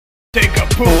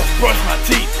pool, brush my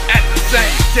teeth at the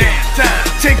same damn time.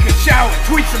 Take a shower,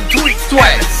 tweet some tweets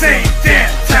at the same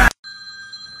damn time.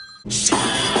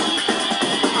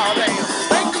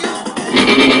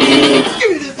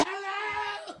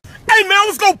 Hey man,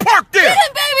 let's go park there! Get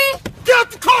it, baby! Get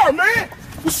out the car, man!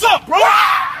 What's up, bro? Where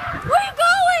are you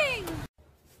going?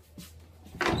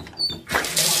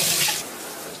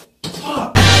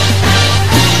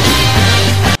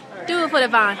 Do it for the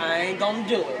Vine. I ain't gonna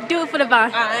do it. Do it for the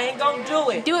Vine. I ain't gonna do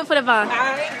it. Do it for the Vine.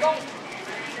 I ain't gonna.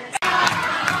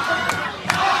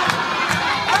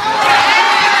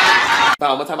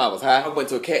 Found one time I was high. I went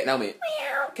to a cat and I went,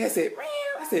 meow. Cat said,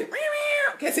 meow. I said,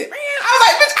 meow. Cat said, meow. I was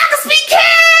like, bitch, I can speak cat!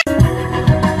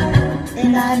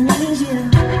 And I need you.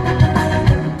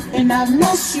 And I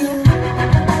miss you.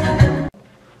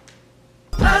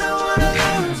 I don't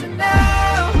wanna lose you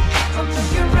now. I'm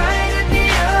looking right at the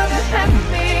other half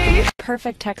of me.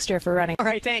 Perfect texture for running. All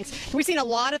right, thanks. We've seen a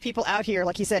lot of people out here,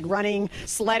 like you said, running,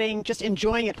 sledding, just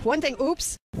enjoying it. One thing,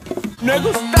 oops.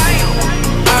 Niggas, damn!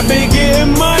 I been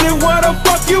getting money, where the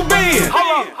fuck you been?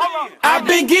 Hold on. I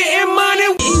been getting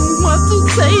money. You want to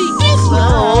take it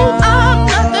slow. I'm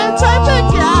not that type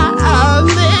of guy. I'll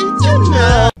let you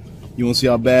know. You wanna see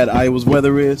how bad Iowa's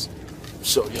weather is?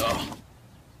 So y'all.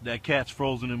 That cat's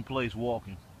frozen in place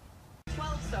walking.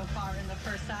 12 so far in the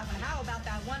first half, and how about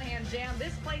that one-hand jam?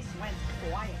 This place went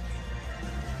quiet.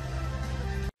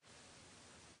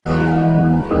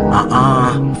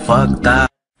 Fuck that.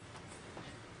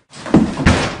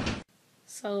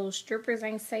 So strippers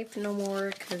ain't safe no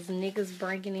more because niggas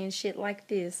bringing in shit like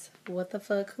this. What the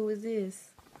fuck? Who is this?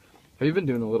 Have you been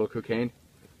doing a little cocaine?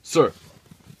 Sir,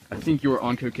 I think you are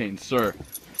on cocaine, sir.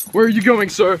 Where are you going,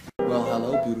 sir? Well,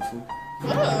 hello, beautiful.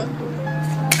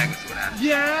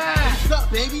 Yeah! What's up,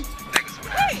 baby?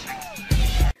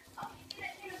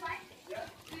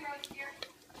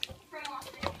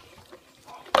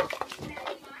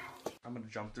 I'm gonna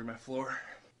jump through my floor.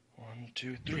 1,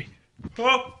 2, 3.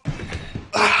 Oh!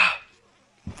 Ah!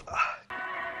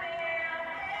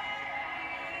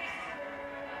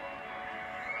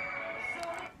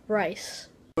 Rice.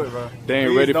 They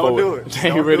ain't ready for it. They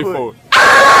ain't ready for it.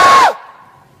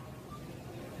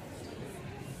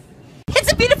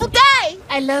 It's a beautiful day!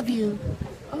 I love you.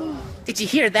 Did you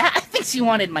hear that? I think she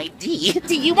wanted my D.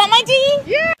 Do you want my D?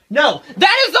 Yeah. No,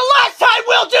 that is the last time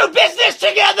we'll do business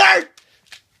together!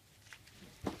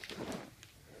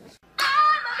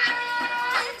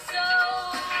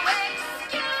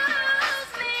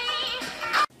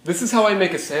 This is how I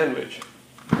make a sandwich.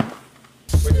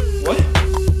 Wait, what?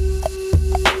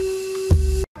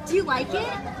 Do you like it?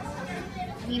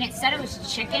 I mean, it said it was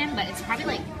chicken, but it's probably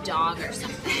like dog or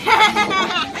something.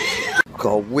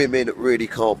 God, women really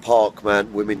can't park,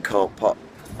 man. Women can't park.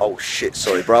 Oh shit,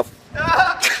 sorry, bruv. For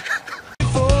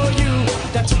you,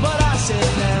 that's what I said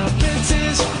now.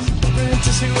 Princess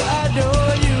who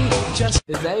adore you. Just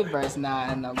it's A verse 9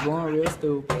 and I'm going real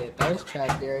stupid. Thirst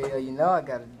trap area, you know I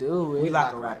gotta do it. We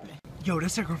like rapping. Yo,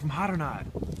 that's that girl from Hot or Not.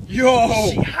 Yo!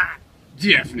 She hot.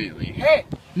 Definitely. Hey,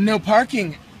 no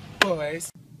parking,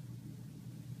 boys.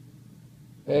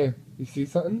 Hey, you see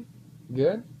something?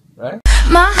 Good? Right?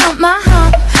 my hump, my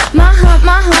hump, my hump,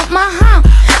 my hump, my hump,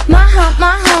 my hump,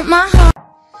 my hump, my hump.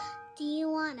 Do you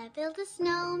wanna build a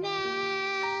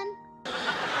snowman?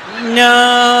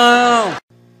 No!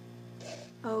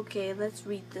 Okay, let's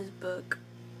read this book.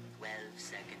 12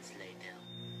 seconds later.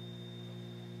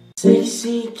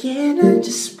 Say, can I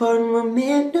just pardon my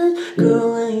manners?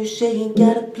 Girl, when you say you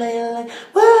gotta play it like,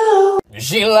 whoa.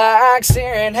 She likes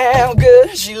hearing how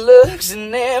good she looks in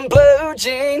them blue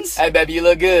jeans. Hey, baby, you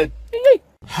look good.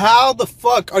 How the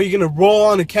fuck are you gonna roll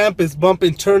on the campus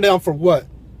bumping turn down for what?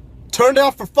 Turn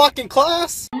down for fucking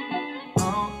class?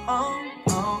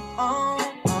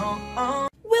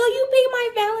 Will you be my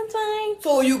Valentine?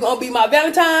 So you gonna be my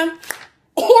Valentine?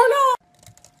 Or not?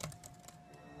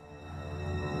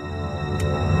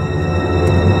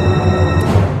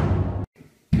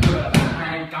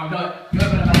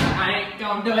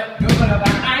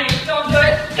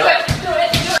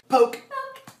 Poke.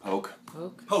 Poke.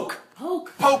 Poke. Poke.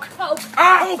 Poke. Poke. Poke.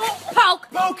 Ah! Poke.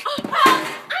 Poke. I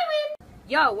win.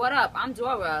 Yo, what up? I'm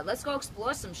Dora. Let's go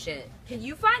explore some shit. Can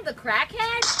you find the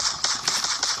crackhead?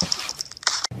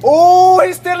 Oh,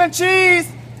 he's stealing cheese!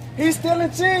 He's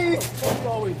stealing cheese! Who's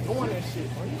always doing that shit,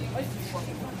 bro? You like this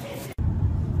fucking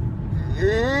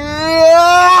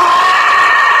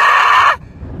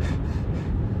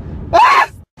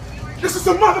This is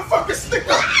a motherfucking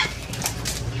sticker!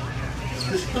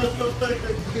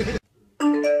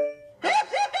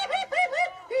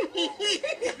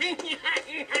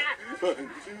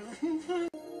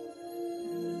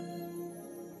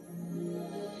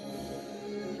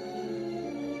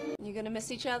 gonna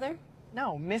miss each other?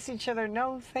 No, miss each other?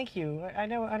 No, thank you. I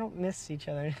don't miss each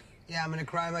other. Yeah, I'm gonna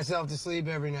cry myself to sleep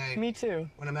every night. Me too.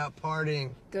 When I'm out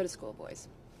partying. Go to school, boys.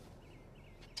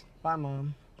 Bye,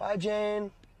 Mom. Bye,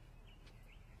 Jane.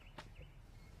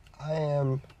 I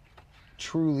am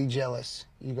truly jealous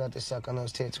you got to suck on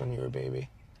those tits when you were a baby.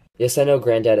 Yes, I know,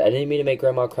 Granddad. I didn't mean to make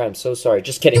Grandma cry. I'm so sorry.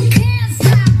 Just kidding.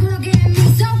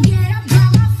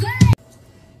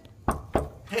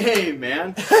 Hey,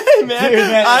 man. Hey,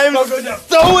 man. I'm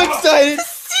so excited to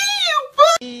see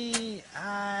you,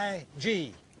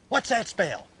 E-I-G. What's that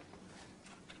spell?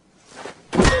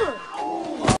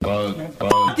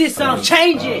 This song,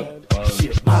 change it.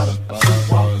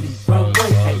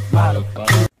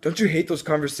 Don't you hate those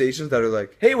conversations that are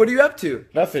like, hey, what are you up to?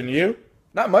 Nothing, you?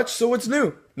 Not much, so what's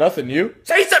new? Nothing, you?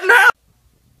 Say something now!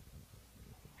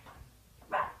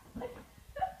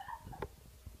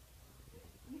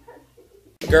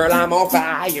 Girl, I'm on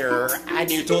fire. I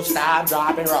need to stop,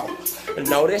 drop, and roll.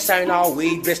 No, this ain't all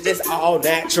weed, bitch, this all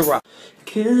natural.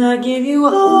 Can I give you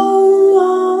all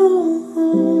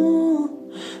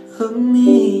of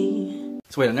me?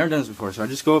 So wait, I've never done this before, so I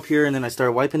just go up here and then I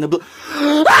start wiping the blood.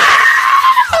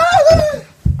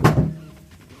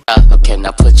 Okay,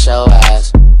 now put your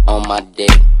ass on my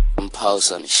dick and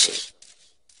pose on the shit.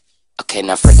 Okay,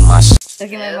 now freaking my shit.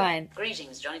 Look at my line.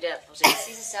 Greetings, Johnny Depp. Was it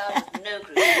Caesar salad with no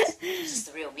cruises? This is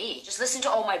the real me. Just listen to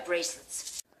all my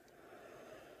bracelets.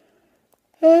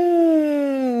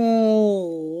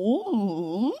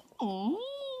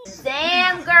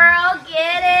 Damn, girl,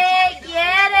 get it,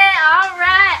 all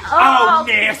right. Oh,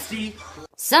 nasty.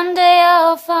 Someday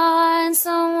I'll find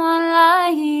someone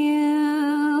like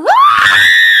you.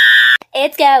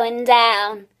 It's going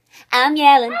down. I'm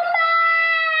yelling.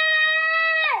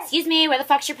 Excuse me, where the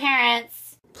fuck's your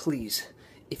parents? Please,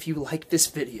 if you like this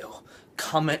video,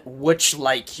 comment which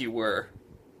like you were.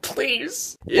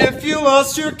 Please. If you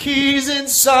lost your keys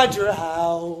inside your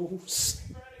house,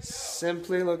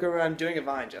 Simply look around doing a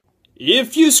Vine job.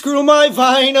 if you screw my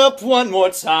vine up one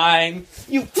more time,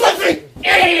 you flipping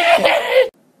idiot!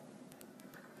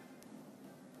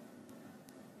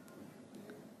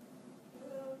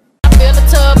 Fill the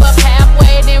tub up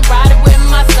halfway, then ride it with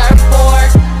my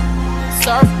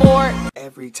surfboard.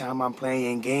 Every time I'm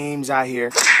playing games, I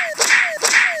hear.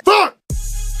 Fuck!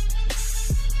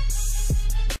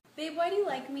 Babe, why do you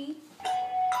like me?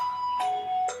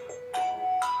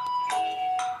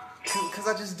 Because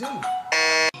I just do.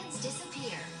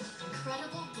 Disappear.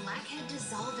 Incredible blackhead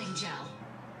dissolving gel.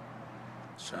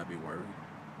 Should I be worried?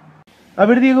 A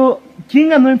ver, Diego, ¿quién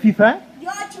ganó en FIFA? Yo,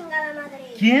 chingada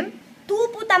madre. ¿Quién? Tú,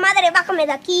 puta madre, bájame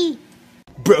de aquí.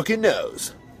 Broken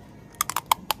nose.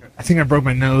 I think I broke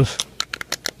my nose.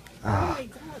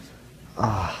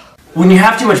 When you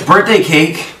have too much birthday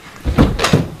cake.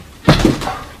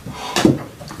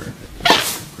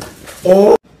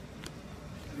 Oh.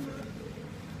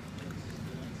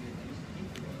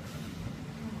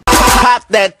 Pop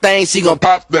that thing, she gon'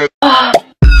 pop that.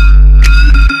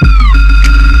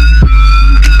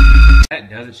 That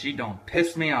does it. She don't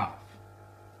piss me off.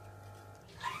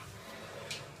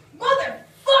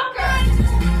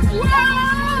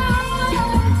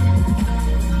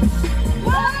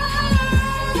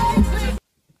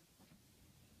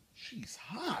 She's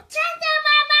hot.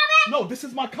 No, this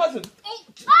is my cousin.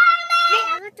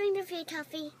 I'm not doing the free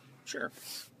toffee. Sure.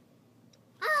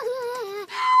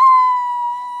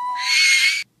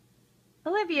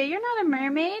 Olivia, you're not a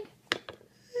mermaid.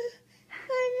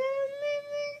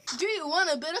 Do you want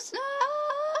a bit of snow?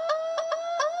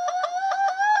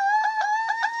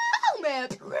 Man.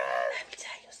 Let me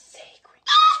tell you a secret.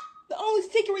 The only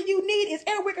secret you need is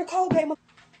Airwick or Colgate.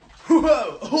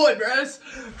 Whoa, ahoy, bros.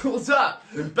 What's up?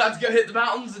 About to go hit the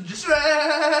mountains and just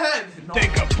shred.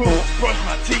 Take a poop, brush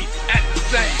my teeth at the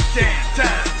same damn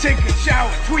time. Take a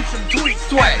shower, tweet some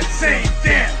tweets at the same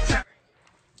damn time.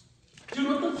 Dude,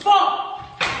 what the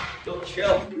fuck? Don't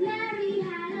chill.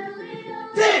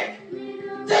 Dick!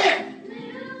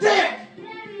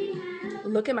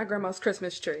 Look at my grandma's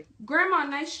Christmas tree. Grandma,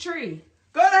 nice tree.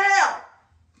 Go to hell.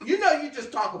 You know you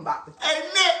just talking about me. Hey,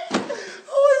 Nick. Who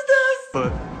is this?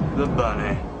 Put the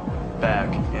bunny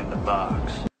back in the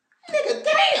box. Nigga,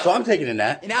 damn. So I'm taking a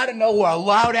nap, and out of nowhere, a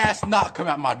loud ass knock come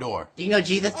at my door. Do you know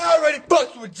Jesus? I already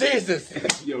fucked with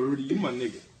Jesus. Yo, Rudy, you my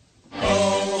nigga.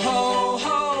 Ho, ho,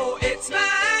 ho, it's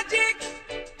magic.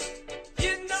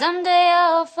 Someday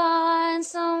I'll find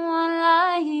someone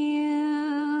like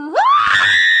you.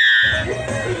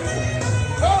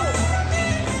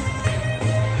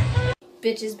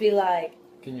 Bitches be like,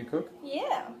 Can you cook?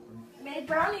 yeah. Made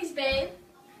brownies, babe.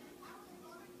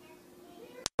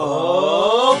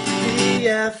 Oh,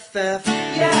 BFF.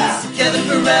 Yeah, together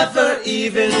forever,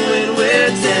 even when we're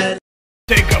dead.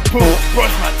 Take a poop,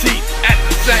 brush my teeth at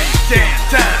the same damn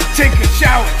time. Take a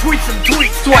shower, tweet some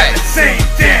tweets at the same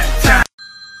damn time.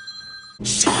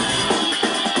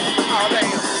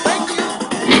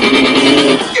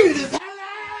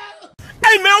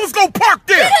 Hey man, let's go park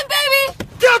there! Get him, baby!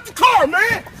 Get out the car,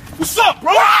 man! What's up,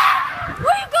 bro? Where are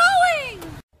you going?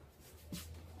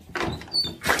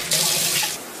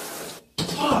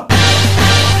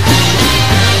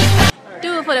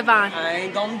 Do it for the Vine. I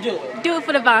ain't gonna do it. Do it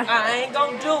for the Vine. I ain't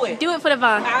gonna do it. Do it for the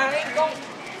Vine. I ain't gonna.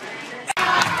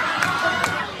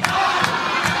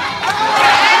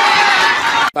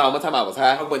 One time I was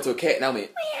high, I went to a cat and I went,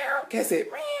 meow. Cat said,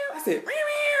 meow. I said,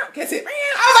 meow. Cat said, meow.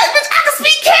 I was like, bitch, I can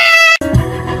speak cat!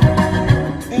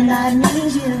 And I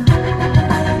need you.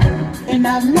 And I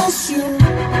miss you.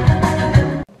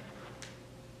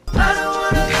 I don't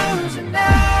wanna lose you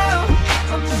now.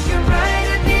 I'm looking right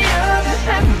at the other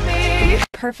half of me.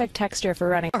 Perfect texture for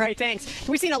running. All right, thanks.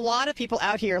 We've seen a lot of people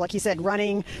out here, like you said,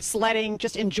 running, sledding,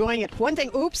 just enjoying it. One thing,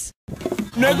 oops.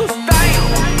 Niggas,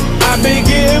 I been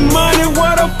getting money,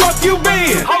 where the fuck you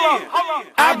been? Hold on.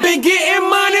 I been getting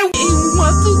money. You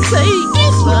want to take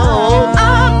it slow.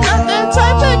 I'm not that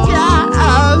type of guy.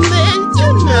 I'll let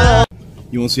you know.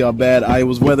 You wanna see how bad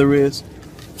Iowa's weather is?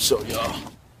 Show y'all.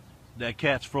 That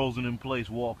cat's frozen in place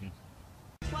walking.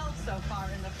 12 so far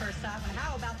in the first half, and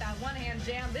how about that one-hand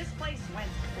jam? This place went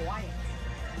quiet.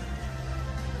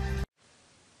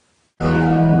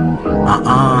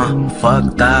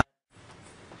 Fuck that.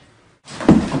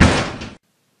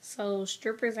 So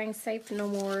strippers ain't safe no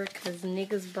more because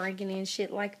niggas bringing in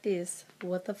shit like this.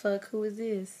 What the fuck? Who is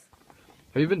this?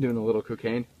 Have you been doing a little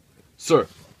cocaine? Sir,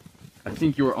 I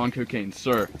think you are on cocaine,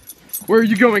 sir. Where are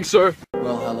you going, sir?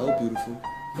 Well, hello, beautiful.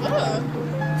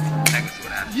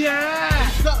 Yeah!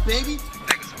 What's up, baby?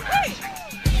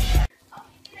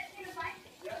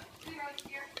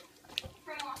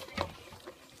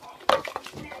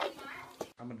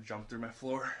 I'm gonna jump through my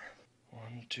floor.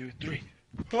 1, 2, 3.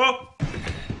 Oh!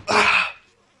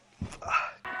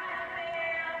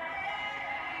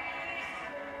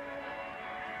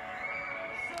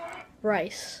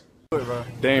 Rice.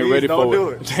 They ain't ready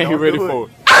for it. They ain't ready for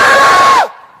it.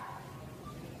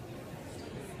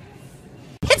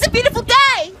 It's a beautiful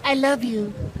day. I love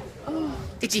you.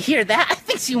 Did you hear that? I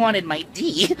think she wanted my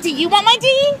D. Do you want my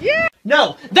D? Yeah.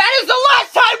 No, that is the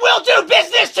last time we'll do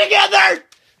business together.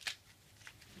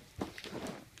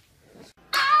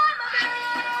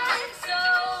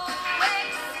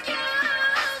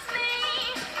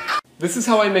 This is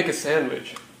how I make a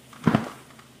sandwich.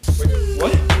 Wait,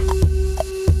 what?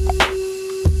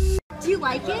 Do you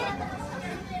like it?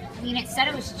 I mean, it said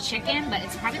it was chicken, but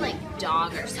it's probably like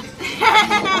dog or something.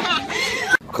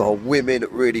 God, women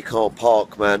really can't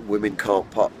park, man. Women can't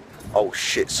park. Oh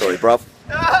shit, sorry, bruv.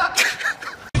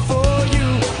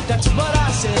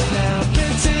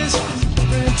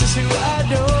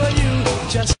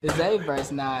 It's 8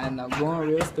 verse 9 and I'm going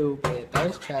real stupid.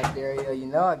 Thirst trap area, you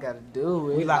know I gotta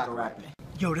do it. We like a rapping.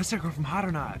 Yo, that's that girl from Hot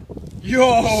or Not.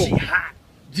 Yo! She hot.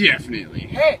 Definitely.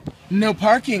 Hey, no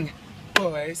parking,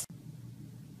 boys.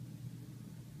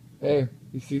 Hey,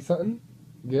 you see something?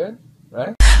 Good?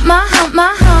 Right? My hump,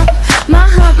 my hump, my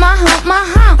hump, my hump, my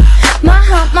hump, my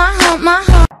hump, my hump, my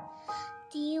hump.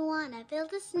 Do you wanna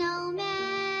build a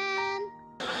snowman?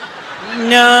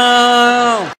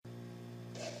 No.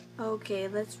 Okay,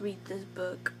 let's read this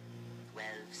book. 12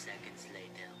 seconds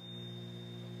later.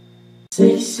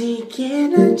 Sexy,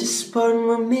 can I just pardon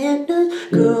my manners?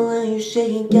 Girl, when you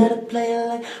shaking, gotta play it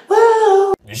like,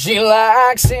 whoa. She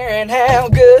likes hearing how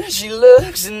good she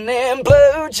looks in them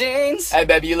blue jeans. Hey,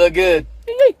 baby, you look good.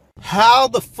 How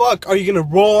the fuck are you gonna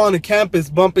roll on the campus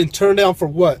bump and turn down for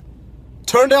what?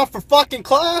 Turn down for fucking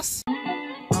class?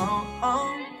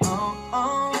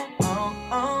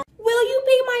 Will you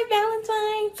be my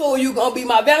Valentine? So you gonna be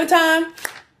my Valentine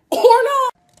or not?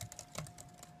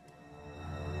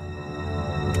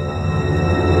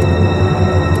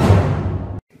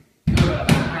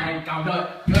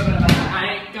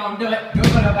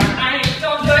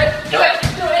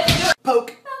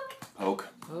 Poke. Poke.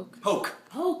 Poke.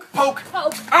 Poke. Poke.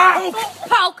 Ah!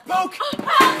 Poke. Poke.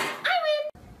 I win.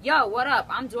 Yo, what up?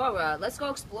 I'm Dora. Let's go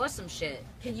explore some shit.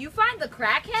 Can you find the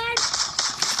crackhead?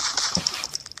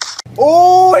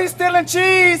 Oh, he's stealing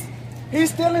cheese! He's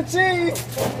stealing cheese!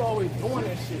 Who's always doing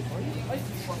that shit, bro? You like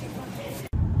this fucking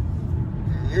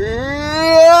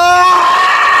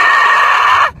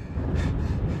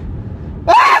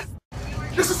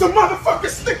This is a motherfucking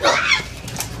sticker!